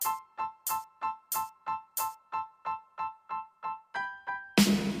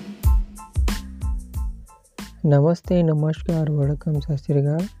Namaste, Namaskar, Vanakkam, Sat Sri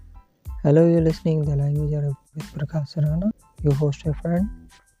Akal. Hello, you're listening the language Arab with Prakash Sarana, your host and friend.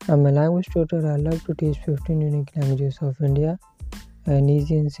 I'm a language tutor. I love to teach 15 unique languages of India in an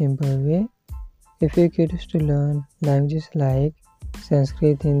easy and simple way. If you're curious to learn languages like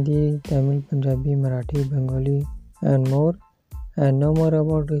Sanskrit, Hindi, Tamil, Punjabi, Marathi, Bengali, and more, and know more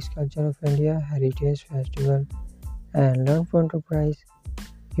about rich culture of India, heritage, festival, and learn for enterprise,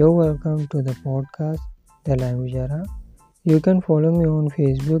 you're welcome to the podcast, The Language Era. You can follow me on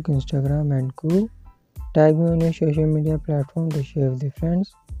Facebook, Instagram, and Co. Tag me on your social media platform to share with your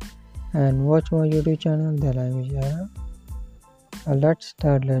friends, and watch my YouTube channel, The Language Era. Let's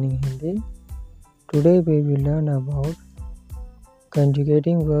start learning Hindi. Today we will learn about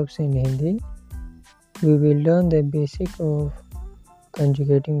conjugating verbs in Hindi. We will learn the basic of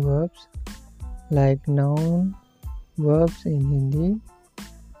conjugating verbs like noun verbs in Hindi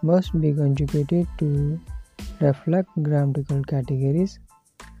must be conjugated to reflect grammatical categories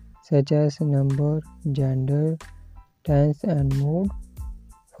such as number, gender, tense and mood.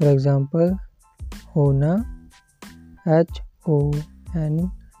 For example, hona, H-O-N-A-A,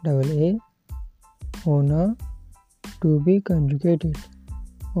 hona, to be conjugated,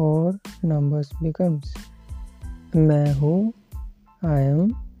 or numbers becomes मैं हूँ, I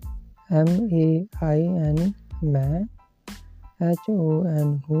am, M-A-I-N, मैं,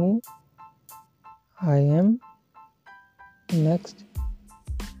 H-O-N, who, I am. Next,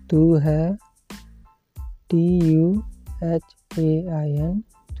 तू है, T-U-H-A-I-N,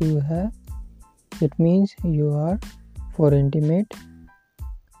 तू है. It means you are for intimate.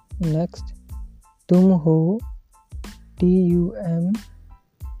 Next, तुम हो, T-U-M-H-O-N,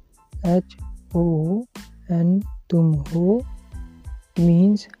 तुम हो,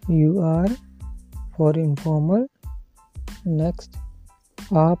 means you are for informal. Next,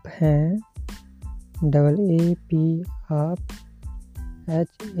 आप हैं, A-A-P, आप,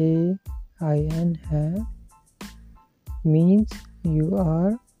 H-A-I-N, है, means you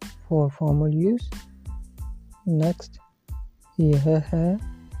are for formal use. Next, यह है,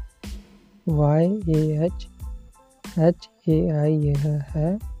 Y-A-H-H-A-I, यह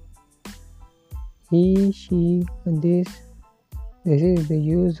है. He, she, this is the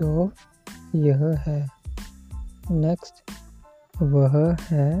use of यह है. Next, वह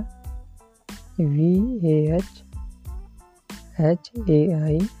है, V-A-H-H-A-I,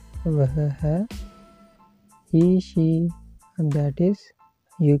 वह है. He, she, that is,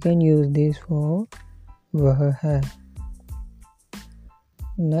 you can use this for वह है.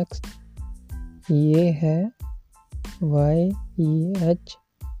 Next, ये है, Y-E-H-H-A-I,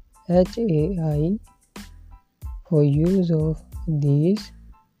 for use of these.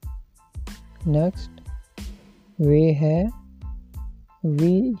 Next, वे है,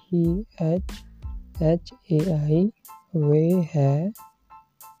 V-E-H-H-A-I, वे है.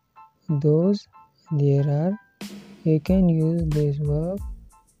 Those, there are, you can use this verb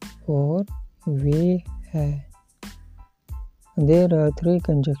for वे है. There are 3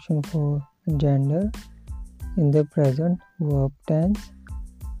 conjunctions for gender in the present verb tense.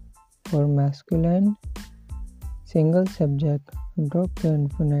 For masculine, single subject, drop the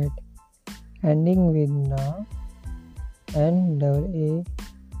infinite ending with na, N-A-A,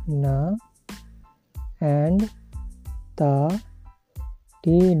 na, and ta,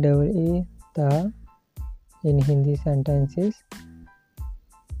 T-A-A, ta, in Hindi sentences.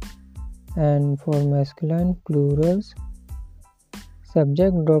 And for masculine plurals,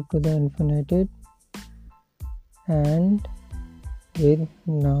 subject drop to the infinitive and with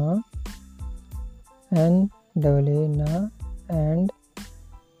na, N-A-A, na, and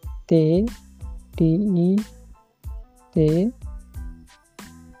te, T-E, te.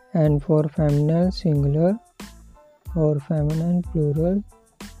 And for feminine singular or feminine plural,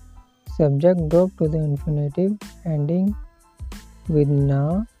 subject drop to the infinitive ending with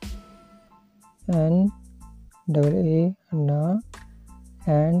na, N-A-A, na,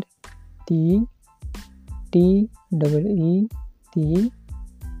 and ti, T-E-E, ti,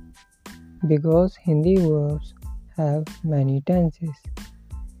 because Hindi verbs have many tenses.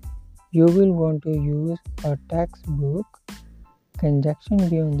 You will want to use a textbook conjunction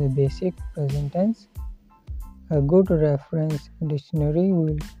beyond the basic present tense. A good reference dictionary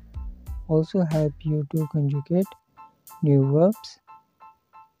will also help you to conjugate new verbs.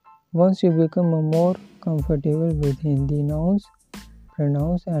 Once you become more comfortable with Hindi nouns,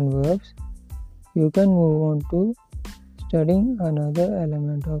 pronouns and verbs, you can move on to studying another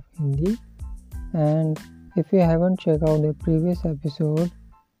element of Hindi. And if you haven't checked out the previous episode,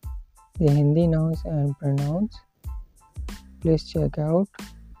 the Hindi nouns and pronouns, please check out.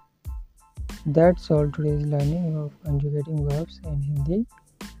 That's all today's learning of conjugating verbs in Hindi.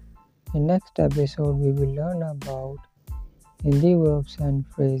 In next episode, we will learn about Hindi verbs and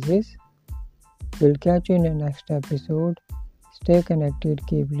phrases. We'll catch you in the next episode. Stay connected,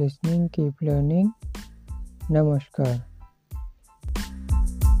 keep listening, keep learning. Namaskar.